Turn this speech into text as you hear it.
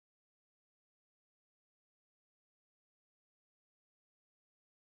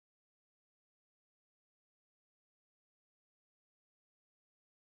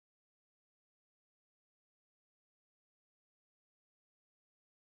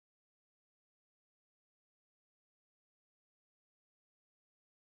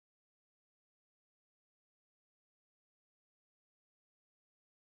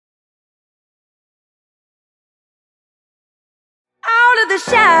the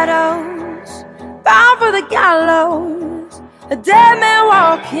shadows, bound for the gallows, a dead man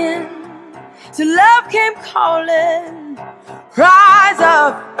walking, till love came calling. Rise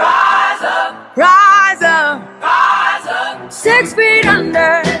up, rise up, rise up, rise up. 6 feet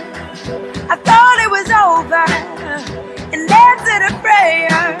under, I thought it was over, and answered a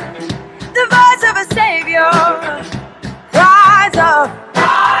prayer, the voice of a savior. Rise up,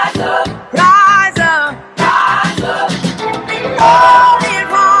 rise up, rise up, rise up. All at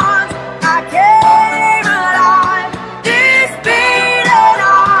once I came alive. This beating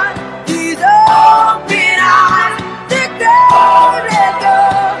heart, these open eyes, the grave let go,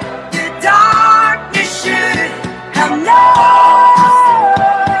 the darkness should have known.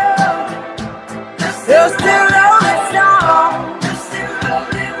 You're still rolling strong. You're still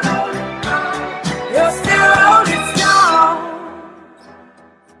rolling, rolling, rolling. You're still rolling strong.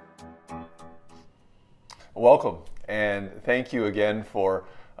 Welcome, and thank you again for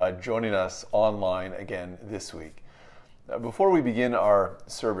joining us online again this week. Before we begin our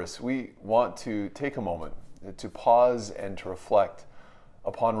service, we want to take a moment to pause and to reflect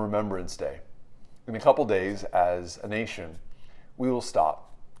upon Remembrance Day. In a couple days, as a nation, we will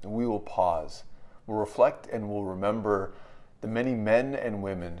stop and we will pause. We'll reflect and we'll remember the many men and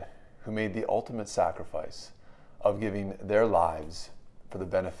women who made the ultimate sacrifice of giving their lives for the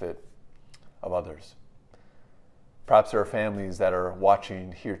benefit of others. Perhaps there are families that are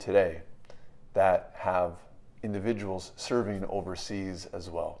watching here today that have individuals serving overseas as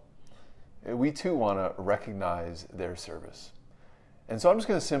well. We too want to recognize their service. And so I'm just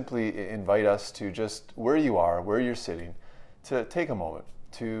going to simply invite us to just where you are, where you're sitting, to take a moment,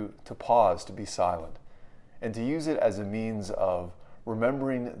 to pause, to be silent, and to use it as a means of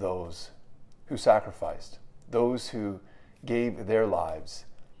remembering those who sacrificed, those who gave their lives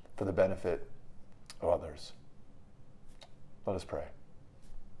for the benefit of others. Let us pray.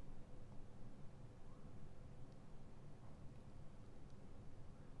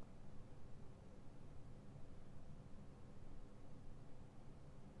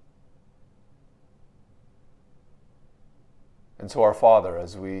 And so, our Father,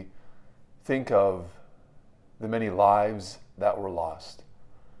 as we think of the many lives that were lost,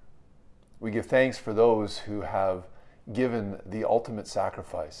 we give thanks for those who have given the ultimate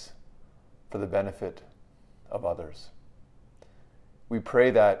sacrifice for the benefit of others. We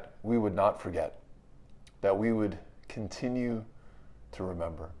pray that we would not forget, that we would continue to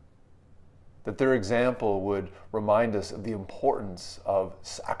remember, that their example would remind us of the importance of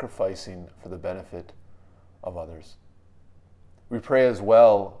sacrificing for the benefit of others. We pray as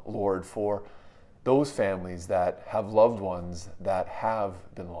well, Lord, for those families that have loved ones that have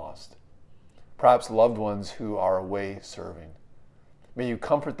been lost, perhaps loved ones who are away serving. May you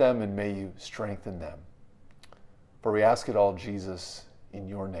comfort them and may you strengthen them. For we ask it all, Jesus, in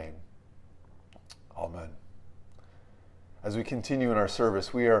your name. Amen. As we continue in our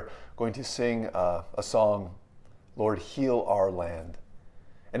service, we are going to sing a song, Lord, Heal Our Land.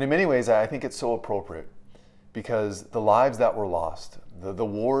 And in many ways, I think it's so appropriate because the lives that were lost, the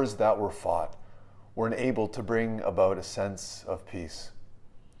wars that were fought, were enabled to bring about a sense of peace.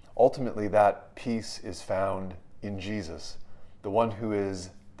 Ultimately, that peace is found in Jesus, the one who is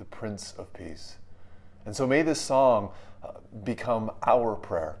the Prince of Peace. And so may this song become our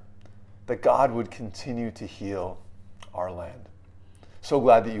prayer, that God would continue to heal our land. So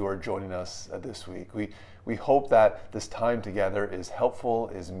glad that you are joining us this week. We hope that this time together is helpful,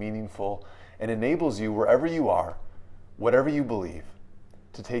 is meaningful, and enables you wherever you are, whatever you believe,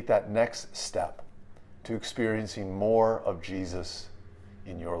 to take that next step to experiencing more of Jesus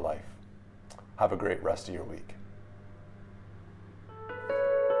in your life. Have a great rest of your week.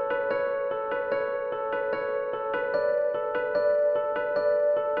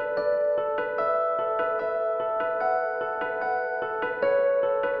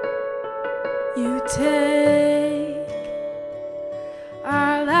 You take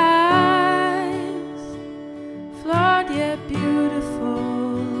our lives, flawed yet beautiful,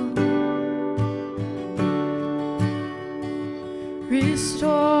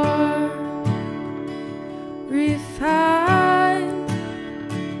 restore, refine,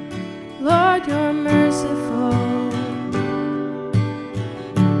 Lord, you're merciful.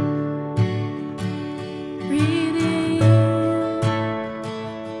 Redeem,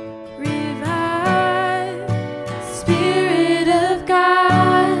 revive,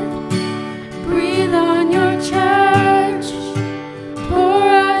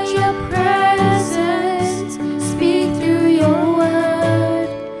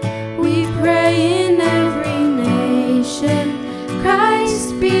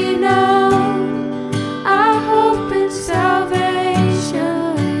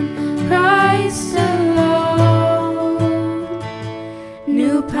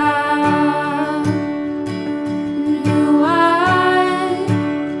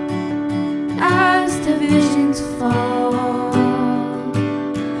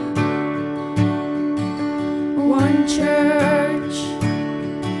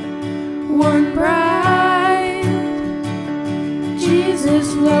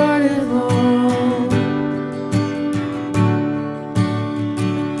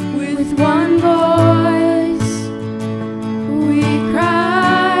 with one voice we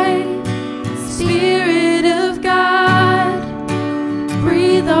cry, Spirit of God,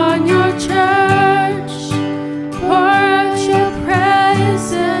 breathe on your church, pour out your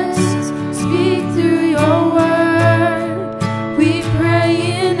presence, speak through your word. We pray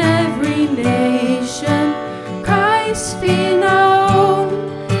in every nation, Christ be known,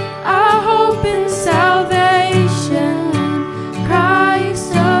 our hope in salvation,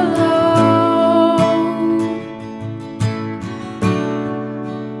 Christ alone.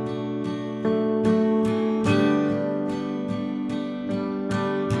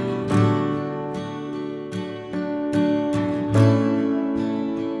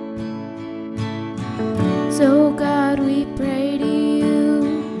 So God, we pray to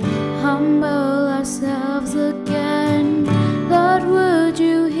you, humble ourselves again. Lord, would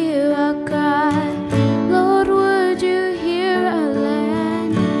you hear our cry? Lord, would you hear our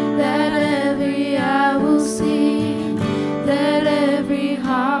land? That every eye will see, that every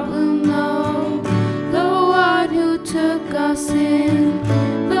heart will know the one who took our sin,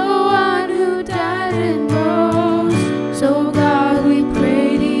 the one who died and rose. So God, we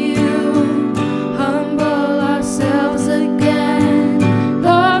pray to you, humble ourselves again.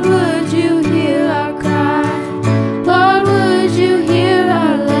 Lord, would you hear our cry? Lord, would you hear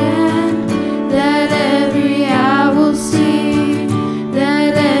our land? That every eye will see,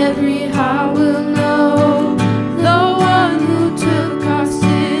 that every heart will know the one who took our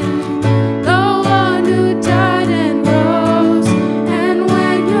sin, the one who died and rose. And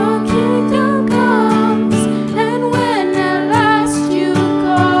when your kingdom comes, and when at last you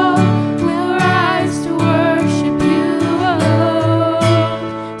call, we'll rise to worship you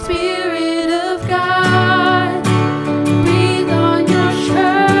alone. Spirit of God, breathe on your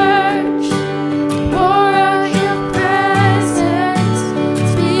church, pour out your presence,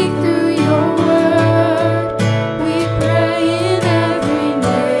 speak through your word. We pray in every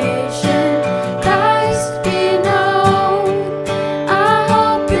nation, Christ be known, our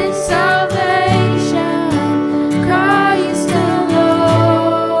hope in salvation, Christ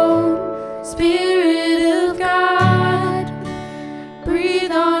alone. Spirit of God,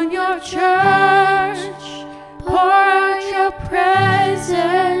 breathe on your church, pour out your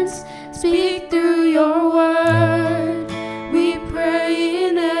presence, speak through your word. We pray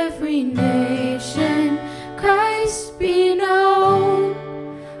in every nation, Christ be known,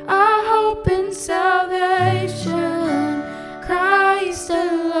 our hope in salvation, Christ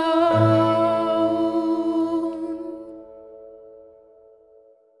alone.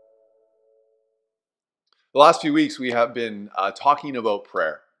 The last few weeks, we have been talking about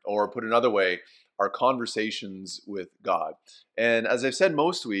prayer, or put another way, our conversations with God. And as I've said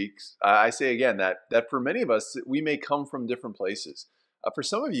most weeks, I say again that for many of us, we may come from different places. For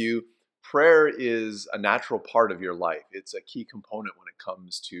some of you, prayer is a natural part of your life. It's a key component when it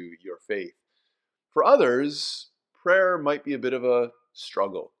comes to your faith. For others, prayer might be a bit of a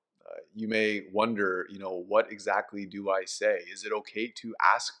struggle. You may wonder, what exactly do I say? Is it okay to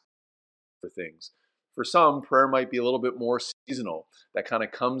ask for things? For some, prayer might be a little bit more seasonal, that kind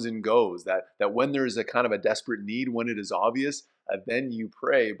of comes and goes, that when there's a kind of a desperate need, when it is obvious, then you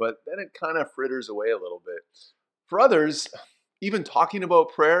pray, but then it kind of fritters away a little bit. For others, even talking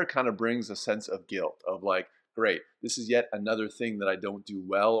about prayer kind of brings a sense of guilt, of like, great, this is yet another thing that I don't do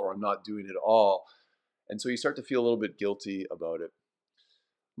well, or I'm not doing at all. And so you start to feel a little bit guilty about it.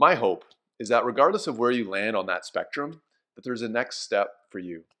 My hope is that regardless of where you land on that spectrum, that there's a next step for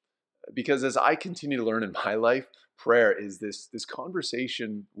you. Because as I continue to learn in my life, prayer is this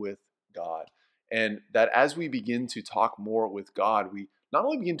conversation with God. And that as we begin to talk more with God, we not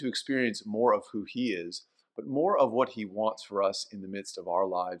only begin to experience more of who He is, but more of what He wants for us in the midst of our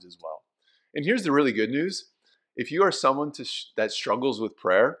lives as well. And here's the really good news. If you are someone that struggles with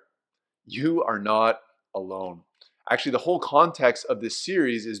prayer, you are not alone. Actually, the whole context of this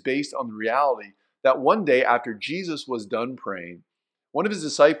series is based on the reality that one day after Jesus was done praying, one of his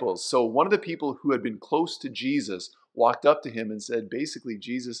disciples, so one of the people who had been close to Jesus, walked up to him and said, basically,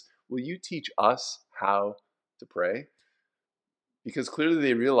 Jesus, will you teach us how to pray? Because clearly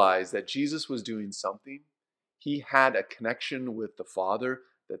they realized that Jesus was doing something. He had a connection with the Father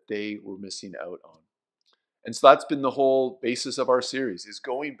that they were missing out on. And so that's been the whole basis of our series, is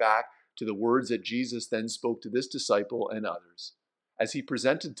going back to the words that Jesus then spoke to this disciple and others as he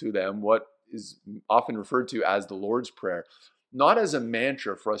presented to them what is often referred to as the Lord's Prayer, not as a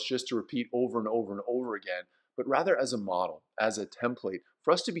mantra for us just to repeat over and over and over again, but rather as a model, as a template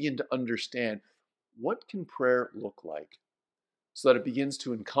for us to begin to understand what can prayer look like so that it begins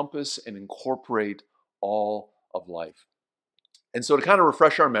to encompass and incorporate all of life. And so to kind of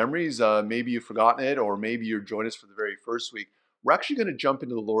refresh our memories, maybe you've forgotten it, or maybe you're joining us for the very first week, we're actually going to jump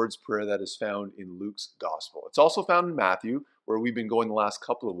into the Lord's Prayer that is found in Luke's Gospel. It's also found in Matthew, where we've been going the last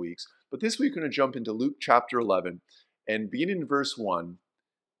couple of weeks. But this week, we're going to jump into Luke chapter 11, and beginning in verse 1,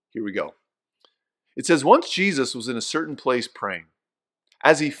 here we go. It says, "Once Jesus was in a certain place praying.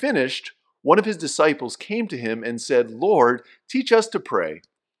 As he finished, one of his disciples came to him and said, 'Lord, teach us to pray,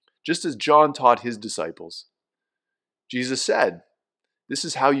 just as John taught his disciples.' Jesus said, 'This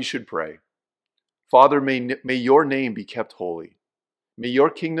is how you should pray. Father, may your name be kept holy. May your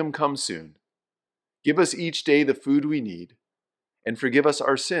kingdom come soon. Give us each day the food we need, and forgive us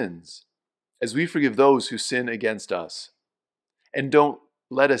our sins, as we forgive those who sin against us. And don't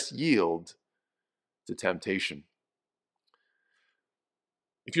let us yield to temptation.'"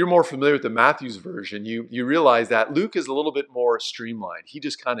 If you're more familiar with the Matthew's version, you realize that Luke is a little bit more streamlined. He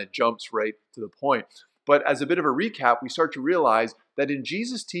just kind of jumps right to the point. But as a bit of a recap, we start to realize that in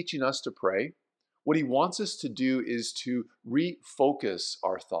Jesus teaching us to pray, what he wants us to do is to refocus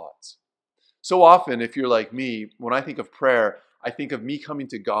our thoughts. So often, if you're like me, when I think of prayer, I think of me coming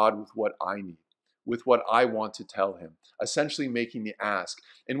to God with what I need, with what I want to tell him, essentially making the ask.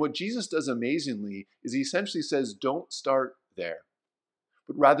 And what Jesus does amazingly is he essentially says, don't start there,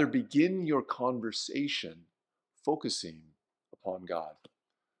 but rather begin your conversation focusing upon God.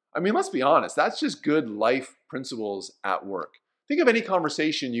 I mean, let's be honest, that's just good life principles at work. Think of any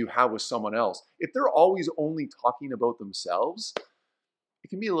conversation you have with someone else. If they're always only talking about themselves, it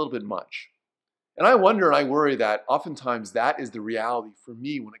can be a little bit much. And I wonder and I worry that oftentimes that is the reality for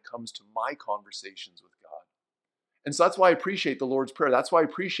me when it comes to my conversations with God. And so that's why I appreciate the Lord's Prayer. That's why I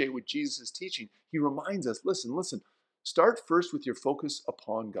appreciate what Jesus is teaching. He reminds us, listen, start first with your focus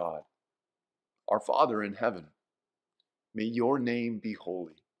upon God. Our Father in heaven, may your name be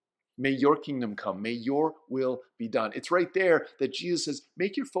holy. May your kingdom come. May your will be done. It's right there that Jesus says,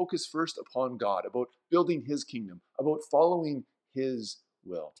 make your focus first upon God, about building his kingdom, about following his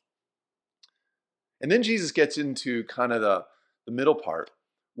will. And then Jesus gets into kind of the middle part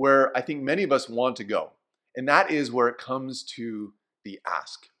where I think many of us want to go. And that is where it comes to the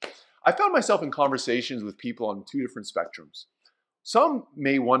ask. I found myself in conversations with people on two different spectrums. Some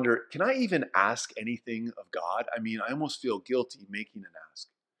may wonder, can I even ask anything of God? I mean, I almost feel guilty making an ask.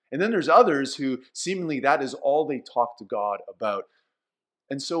 And then there's others who seemingly that is all they talk to God about.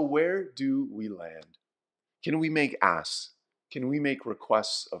 And so where do we land? Can we make asks? Can we make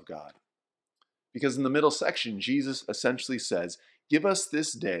requests of God? Because in the middle section, Jesus essentially says, give us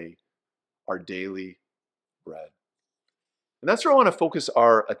this day our daily bread. And that's where I want to focus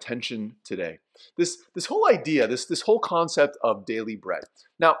our attention today. This whole idea, this whole concept of daily bread.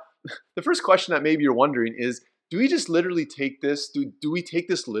 Now, the first question that maybe you're wondering is, do we just literally take this? Do we take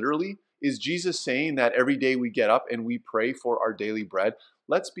this literally? Is Jesus saying that every day we get up and we pray for our daily bread?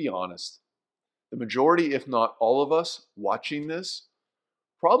 Let's be honest. The majority, if not all of us watching this,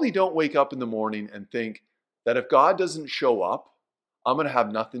 probably don't wake up in the morning and think that if God doesn't show up, I'm going to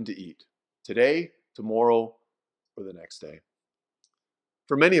have nothing to eat today, tomorrow, or the next day.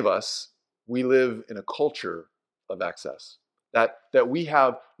 For many of us, we live in a culture of excess. That we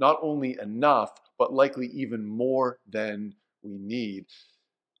have not only enough, but likely even more than we need.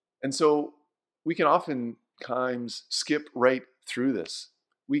 And so we can oftentimes skip right through this.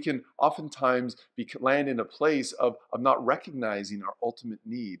 We can oftentimes land in a place of not recognizing our ultimate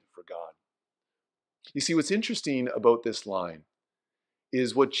need for God. You see, what's interesting about this line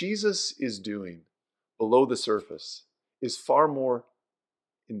is what Jesus is doing below the surface is far more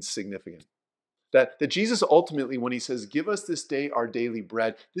insignificant. That Jesus ultimately, when he says, give us this day our daily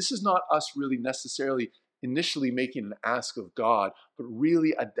bread, this is not us really necessarily initially making an ask of God, but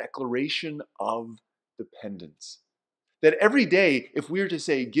really a declaration of dependence. That every day, if we are to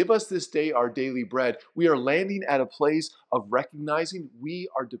say, give us this day our daily bread, we are landing at a place of recognizing we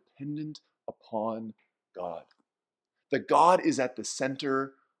are dependent upon God. That God is at the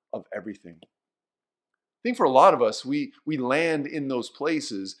center of everything. I think for a lot of us, we land in those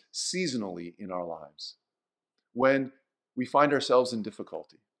places seasonally in our lives. When we find ourselves in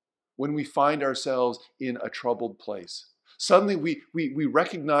difficulty, when we find ourselves in a troubled place, suddenly we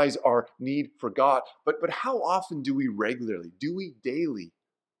recognize our need for God. But how often do we regularly, do we daily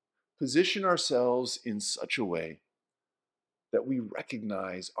position ourselves in such a way that we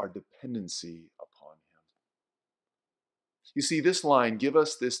recognize our dependency upon him? You see, this line, give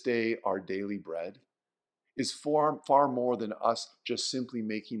us this day our daily bread, is far more than us just simply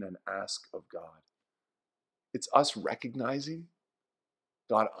making an ask of God. It's us recognizing,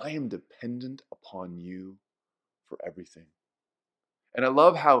 God, I am dependent upon you for everything. And I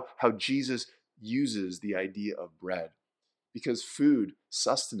love how Jesus uses the idea of bread. because food,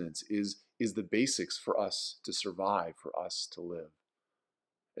 sustenance is the basics for us to survive, for us to live.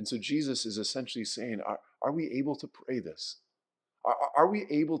 And so Jesus is essentially saying, are we able to pray this? Are we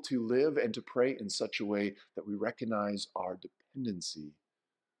able to live and to pray in such a way that we recognize our dependency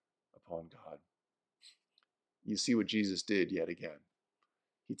upon God? You see what Jesus did yet again.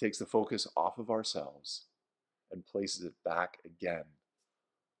 He takes the focus off of ourselves and places it back again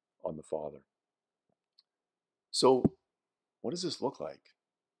on the Father. So, what does this look like?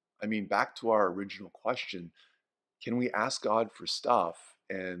 I mean, back to our original question, can we ask God for stuff?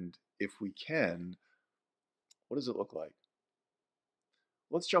 And if we can, what does it look like?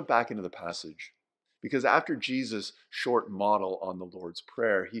 Let's jump back into the passage. Because after Jesus' short model on the Lord's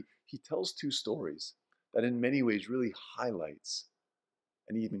Prayer, he tells two stories that in many ways really highlights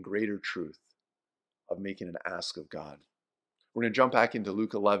an even greater truth of making an ask of God. We're going to jump back into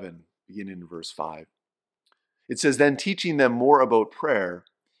Luke 11, beginning in verse 5. It says, "Then teaching them more about prayer,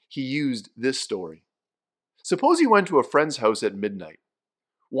 he used this story. Suppose he went to a friend's house at midnight,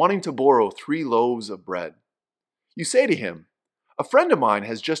 wanting to borrow 3 loaves of bread. You say to him, 'A friend of mine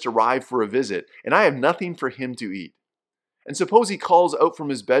has just arrived for a visit, and I have nothing for him to eat.' And suppose he calls out from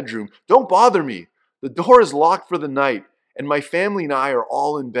his bedroom, 'Don't bother me. The door is locked for the night, and my family and I are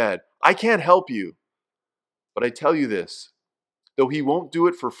all in bed. I can't help you.' But I tell you this, though he won't do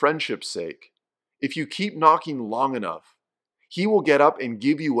it for friendship's sake, if you keep knocking long enough, he will get up and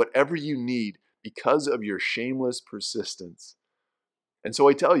give you whatever you need because of your shameless persistence. And so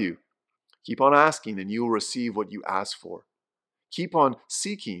I tell you, keep on asking and you will receive what you ask for. Keep on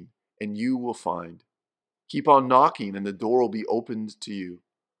seeking and you will find. Keep on knocking and the door will be opened to you.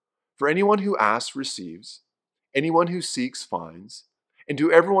 For anyone who asks receives, anyone who seeks finds, and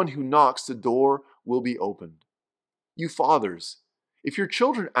to everyone who knocks the door will be opened. You fathers, if your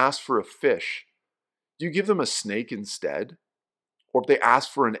children ask for a fish, do you give them a snake instead? Or if they ask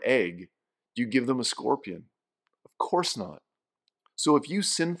for an egg, do you give them a scorpion? Of course not. So if you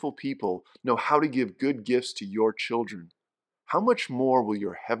sinful people know how to give good gifts to your children, how much more will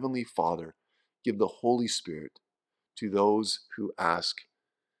your heavenly Father give the Holy Spirit to those who ask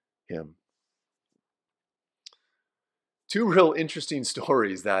him?" Two real interesting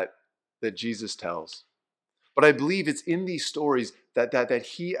stories that Jesus tells. But I believe it's in these stories that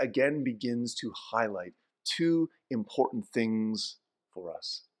he again begins to highlight two important things for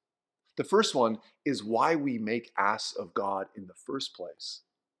us. The first one is why we make asks of God in the first place.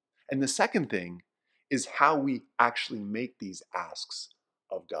 And the second thing is how we actually make these asks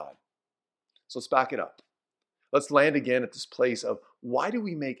of God. So let's back it up. Let's land again at this place of why do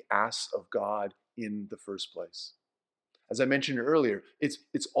we make asks of God in the first place? As I mentioned earlier,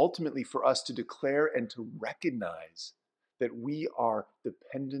 it's ultimately for us to declare and to recognize that we are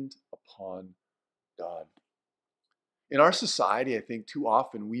dependent upon God. In our society, I think too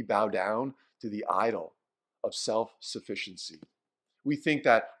often we bow down to the idol of self-sufficiency. We think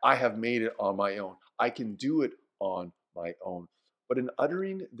that I have made it on my own. I can do it on my own. But in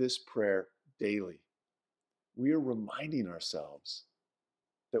uttering this prayer daily, we are reminding ourselves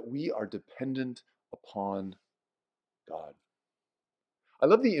that we are dependent upon God. I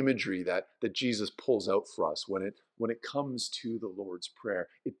love the imagery that Jesus pulls out for us when it comes to the Lord's Prayer.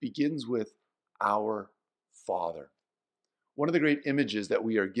 It begins with our Father. One of the great images that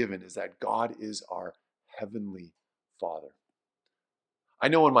we are given is that God is our heavenly Father. I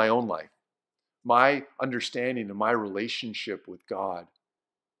know in my own life, my understanding of my relationship with God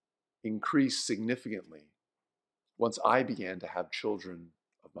increased significantly once I began to have children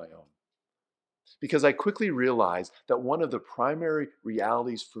of my own. Because I quickly realized that one of the primary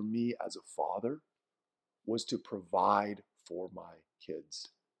realities for me as a father was to provide for my kids,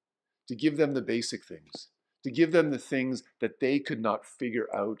 to give them the basic things, to give them the things that they could not figure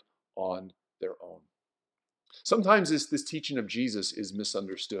out on their own. Sometimes this teaching of Jesus is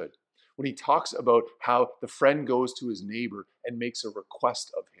misunderstood when he talks about how the friend goes to his neighbor and makes a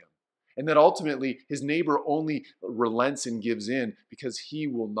request of him. And that ultimately his neighbor only relents and gives in because he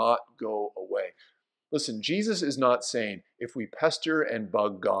will not go away. Listen, Jesus is not saying if we pester and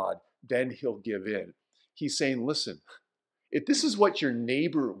bug God, then he'll give in. He's saying, listen, if this is what your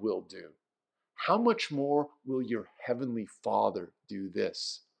neighbor will do, how much more will your heavenly Father do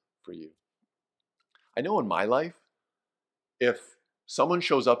this for you? I know in my life, if someone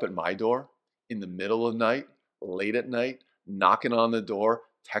shows up at my door in the middle of the night, late at night, knocking on the door,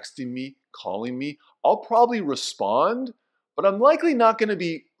 texting me, calling me, I'll probably respond, but I'm likely not going to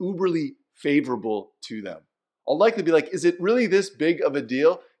be uberly favorable to them. I'll likely be like, is it really this big of a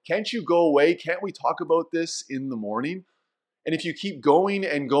deal? Can't you go away? Can't we talk about this in the morning? And if you keep going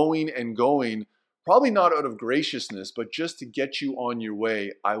and going and going, Probably not out of graciousness, but just to get you on your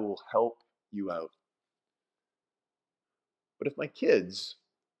way, I will help you out. But if my kids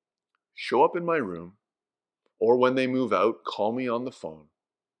show up in my room, or when they move out, call me on the phone,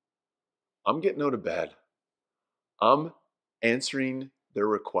 I'm getting out of bed. I'm answering their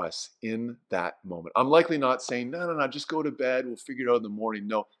requests in that moment. I'm likely not saying, no, just go to bed. We'll figure it out in the morning.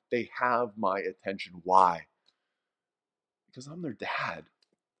 No, they have my attention. Why? Because I'm their dad.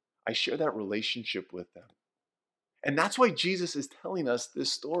 I share that relationship with them. And that's why Jesus is telling us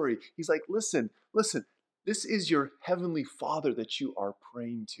this story. He's like, listen, this is your heavenly Father that you are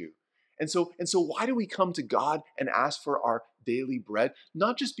praying to. And so why do we come to God and ask for our daily bread?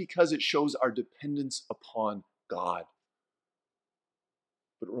 Not just because it shows our dependence upon God,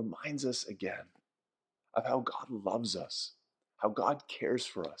 but it reminds us again of how God loves us, how God cares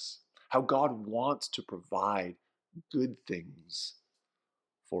for us, how God wants to provide good things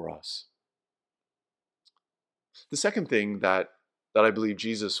for us. The second thing that I believe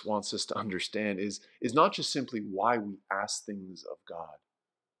Jesus wants us to understand is not just simply why we ask things of God,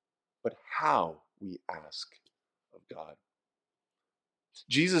 but how we ask of God.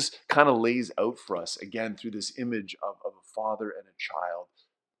 Jesus kind of lays out for us, again, through this image of a father and a child,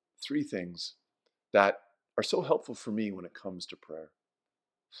 three things that are so helpful for me when it comes to prayer.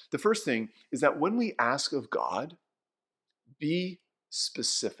 The first thing is that when we ask of God, be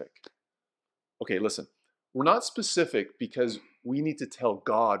specific. Okay, listen, we're not specific because we need to tell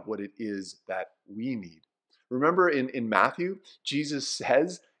God what it is that we need. Remember in Matthew, Jesus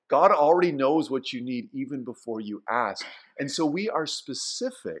says, God already knows what you need even before you ask. And so we are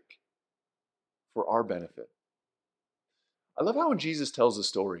specific for our benefit. I love how when Jesus tells a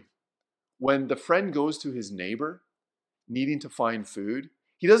story, when the friend goes to his neighbor needing to find food,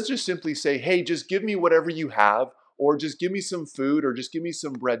 he doesn't just simply say, hey, just give me whatever you have, or just give me some food, or just give me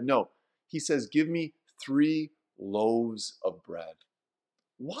some bread. No, he says, give me 3 loaves of bread.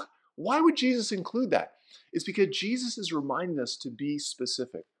 What? Why would Jesus include that? It's because Jesus is reminding us to be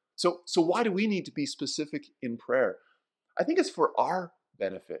specific. So why do we need to be specific in prayer? I think it's for our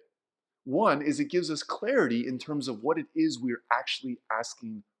benefit. One is it gives us clarity in terms of what it is we're actually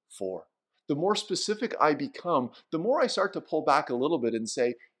asking for. The more specific I become, the more I start to pull back a little bit and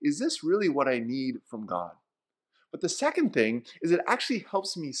say, is this really what I need from God? But the second thing is it actually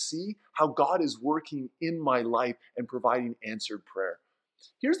helps me see how God is working in my life and providing answered prayer.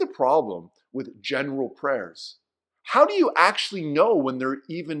 Here's the problem with general prayers. How do you actually know when they're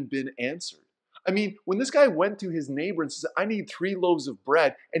even been answered? I mean, when this guy went to his neighbor and said, I need 3 loaves of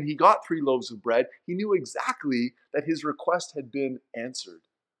bread, and he got 3 loaves of bread, he knew exactly that his request had been answered.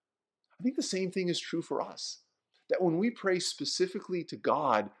 I think the same thing is true for us. That when we pray specifically to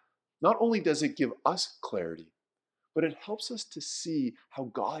God, not only does it give us clarity, but it helps us to see how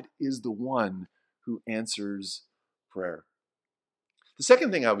God is the one who answers prayer. The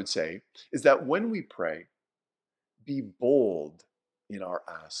second thing I would say is that when we pray, be bold in our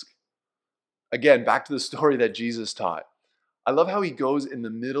ask. Again, back to the story that Jesus taught. I love how he goes in the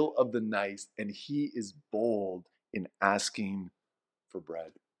middle of the night and he is bold in asking for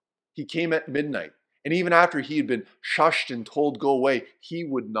bread. He came at midnight, and even after he had been shushed and told go away, he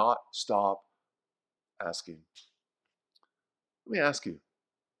would not stop asking. Let me ask you,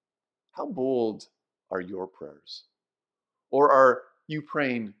 how bold are your prayers? Or are you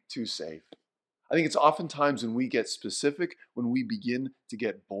praying too safe? I think it's oftentimes when we get specific, when we begin to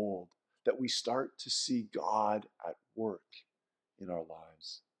get bold, that we start to see God at work in our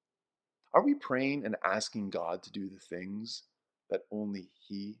lives. Are we praying and asking God to do the things that only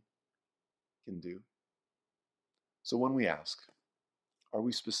He can do? So when we ask, are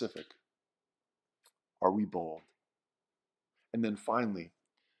we specific? Are we bold? And then finally,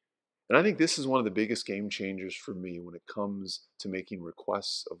 and I think this is one of the biggest game changers for me when it comes to making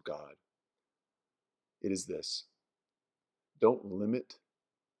requests of God, it is this: don't limit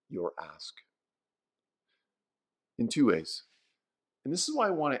your ask. In 2 ways. And this is why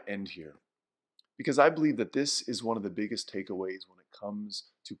I want to end here, because I believe that this is one of the biggest takeaways when it comes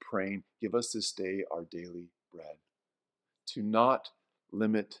to praying, give us this day our daily bread. To not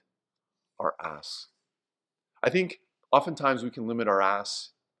limit our asks. I think oftentimes we can limit our asks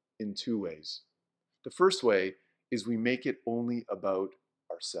in 2 ways. The first way is we make it only about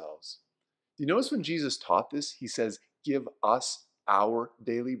ourselves. You notice when Jesus taught this, he says, give us our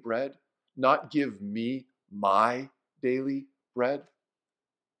daily bread, not give me my daily bread.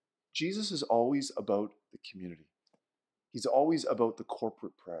 Jesus is always about the community. He's always about the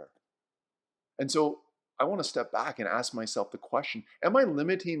corporate prayer. And so I want to step back and ask myself the question, am I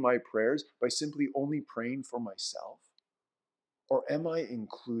limiting my prayers by simply only praying for myself? Or am I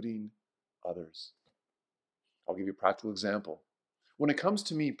including others? I'll give you a practical example. When it comes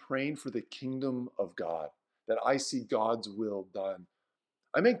to me praying for the kingdom of God, that I see God's will done,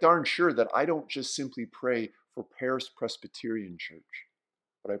 I make darn sure that I don't just simply pray for Paris Presbyterian Church,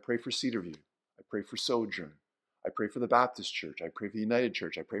 but I pray for Cedarview. I pray for Sojourn. I pray for the Baptist Church. I pray for the United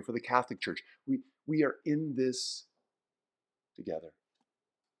Church. I pray for the Catholic Church. We are in this together.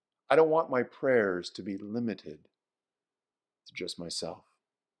 I don't want my prayers to be limited to just myself.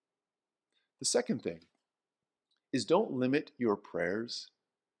 The second thing is don't limit your prayers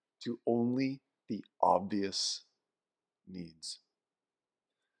to only the obvious needs.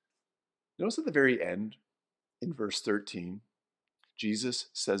 Notice at the very end, in verse 13, Jesus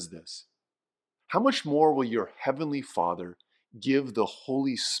says this: how much more will your heavenly Father give the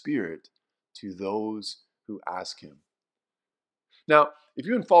Holy Spirit to those who ask him? Now, if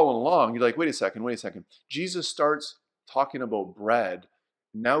you've been following along, you're like, wait a second. Jesus starts talking about bread.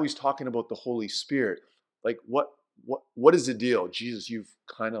 Now he's talking about the Holy Spirit. Like, what is the deal? Jesus, you've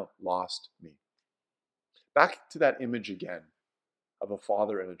kind of lost me. Back to that image again of a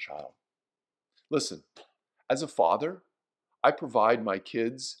father and a child. Listen, as a father, I provide my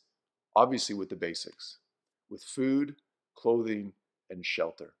kids, obviously, with the basics, with food, clothing, and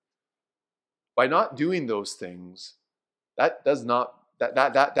shelter. By not doing those things,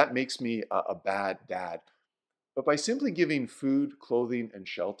 that makes me a bad dad. But by simply giving food, clothing, and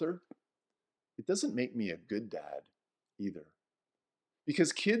shelter, it doesn't make me a good dad either.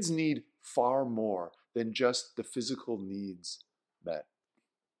 Because kids need far more than just the physical needs met.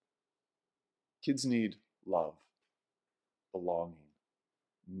 Kids need love, belonging,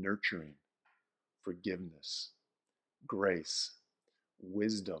 nurturing, forgiveness, grace,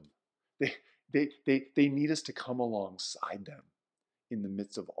 wisdom. They need us to come alongside them in the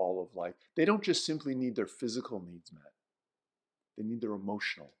midst of all of life. They don't just simply need their physical needs met. They need their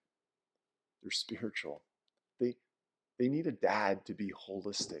emotional, their spiritual. They need a dad to be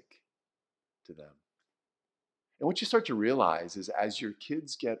holistic to them. And what you start to realize is as your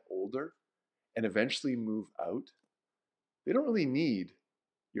kids get older and eventually move out, they don't really need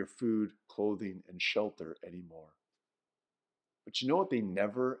your food, clothing, and shelter anymore. But you know what they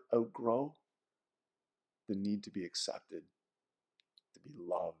never outgrow? The need to be accepted, to be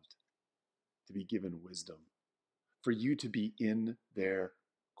loved, to be given wisdom, for you to be in their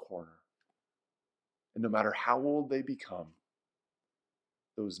corner. And no matter how old they become,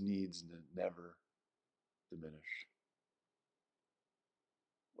 those needs never diminish.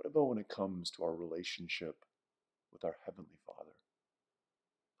 What about when it comes to our relationship with our Heavenly Father?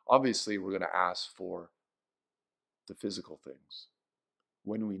 Obviously, we're going to ask for the physical things,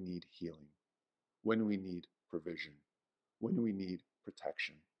 when we need healing, when we need provision, when we need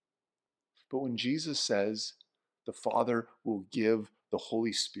protection. But when Jesus says the Father will give the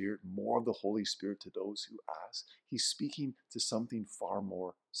Holy Spirit, more of the Holy Spirit to those who ask, he's speaking to something far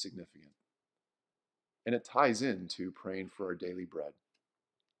more significant. And it ties into praying for our daily bread.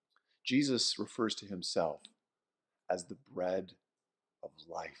 Jesus refers to himself as the bread of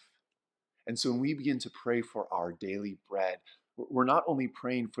life. And so when we begin to pray for our daily bread, we're not only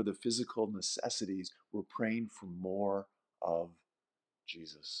praying for the physical necessities, we're praying for more of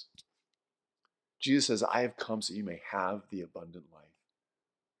Jesus. Jesus says, I have come so you may have the abundant life.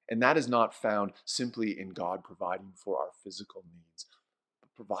 And that is not found simply in God providing for our physical needs,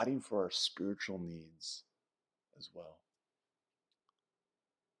 but providing for our spiritual needs as well.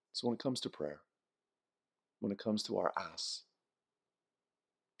 So when it comes to prayer, when it comes to our asks,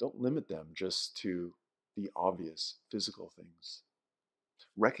 don't limit them just to the obvious physical things.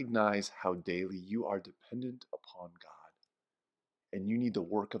 Recognize how daily you are dependent upon God, and you need the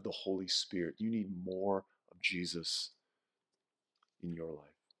work of the Holy Spirit. You need more of Jesus in your life.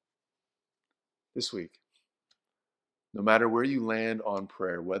 This week, no matter where you land on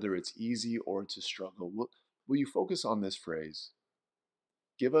prayer, whether it's easy or it's a struggle, will you focus on this phrase?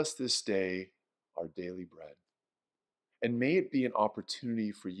 Give us this day our daily bread. And may it be an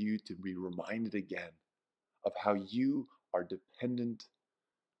opportunity for you to be reminded again of how you are dependent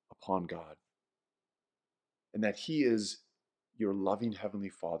upon God, and that he is your loving Heavenly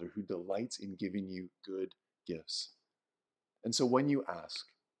Father who delights in giving you good gifts. And so when you ask,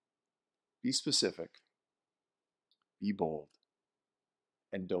 be specific, be bold,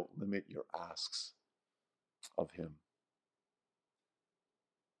 and don't limit your asks of him.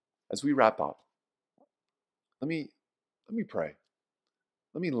 As we wrap up, let me pray.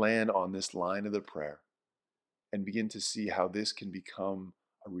 Let me land on this line of the prayer and begin to see how this can become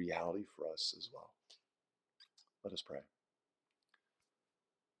a reality for us as well. Let us pray.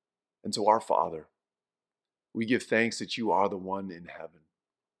 And so, our Father, we give thanks that you are the one in heaven,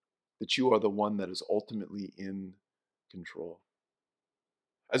 that you are the one that is ultimately in control.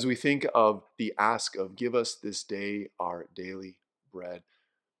 As we think of the ask of give us this day our daily bread,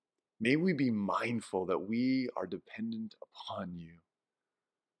 may we be mindful that we are dependent upon you.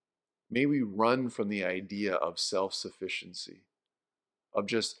 May we run from the idea of self-sufficiency, of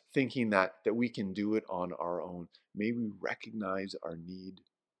just thinking that we can do it on our own. May we recognize our need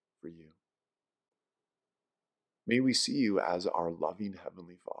for you. May we see you as our loving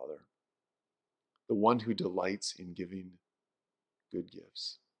Heavenly Father, the one who delights in giving good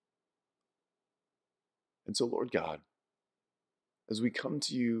gifts. And so, Lord God, as we come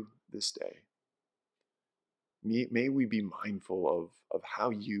to you this day, may we be mindful of how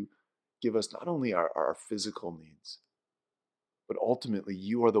you give us not only our physical needs, but ultimately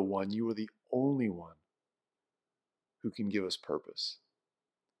you are the only one who can give us purpose,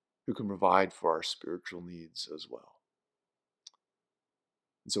 who can provide for our spiritual needs as well.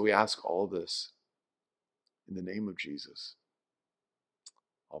 And so we ask all this in the name of Jesus.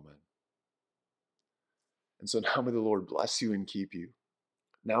 Amen. And so now may the Lord bless you and keep you.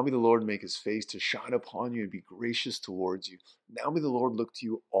 Now may the Lord make his face to shine upon you and be gracious towards you. Now may the Lord look to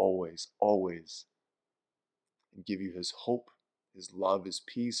you always, always, and give you his hope, his love, his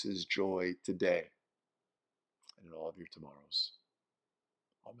peace, his joy today and in all of your tomorrows.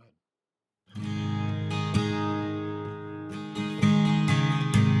 Amen.